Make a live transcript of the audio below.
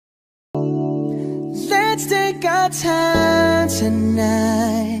Let's take our time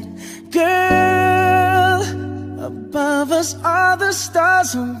tonight, girl. Above us all the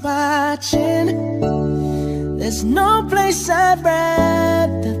stars are watching. There's no place I'd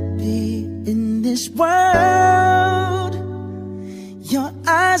rather be in this world. Your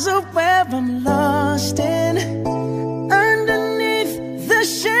eyes are where I'm lost in. Underneath the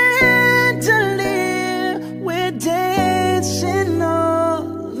chandelier, we're dancing all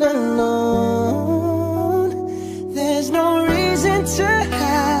alone. There's no reason to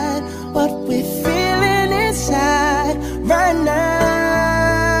hide what we're feeling inside right now.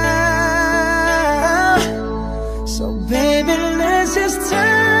 So baby, let's just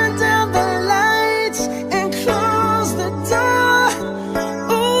turn down the lights and close the door.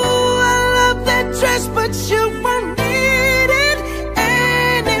 Ooh, I love that dress, but you won't need it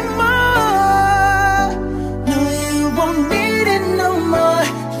anymore. No, you won't need it no more.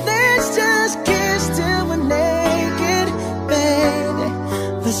 Let's just kiss till we're naked, baby.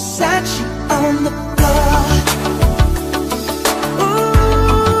 Versace on the floor.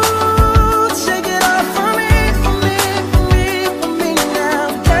 Ooh, take it off for me, for me, for me, for me now,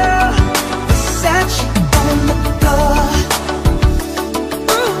 girl. Versace on the floor.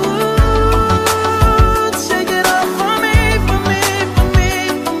 Ooh, take it off for me, for me, for me,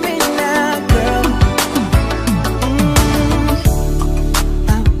 for me now, girl.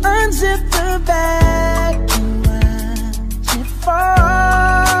 I'll unzip the bag and watch it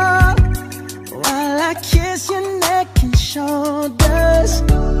fall while I kiss your neck and shoulders.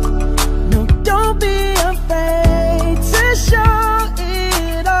 No, don't be afraid to show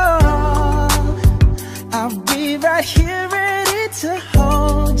it all. I'll be right here ready to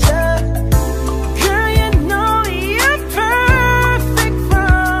hold ya. Girl, you know you're perfect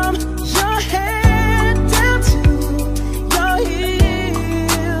from your head down to your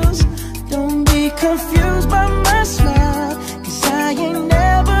heels. Don't be confused by my smile, 'cause I ain't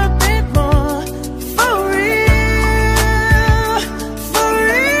never been more for real, for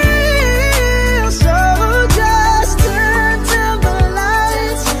real. So just turn down the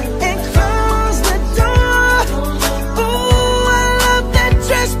lights and close the door. Ooh, I love that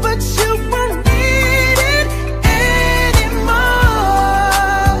dress, but you won't need it anymore.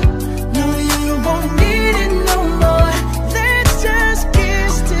 No, you won't need it no more. Let's just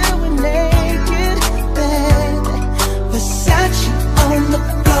kiss till we're naked, baby. Versace on the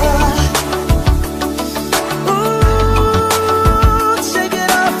floor. Ooh, take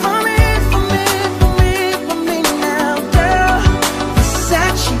it off for me, for me, for me, for me now, girl.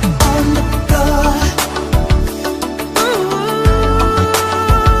 Versace on the floor.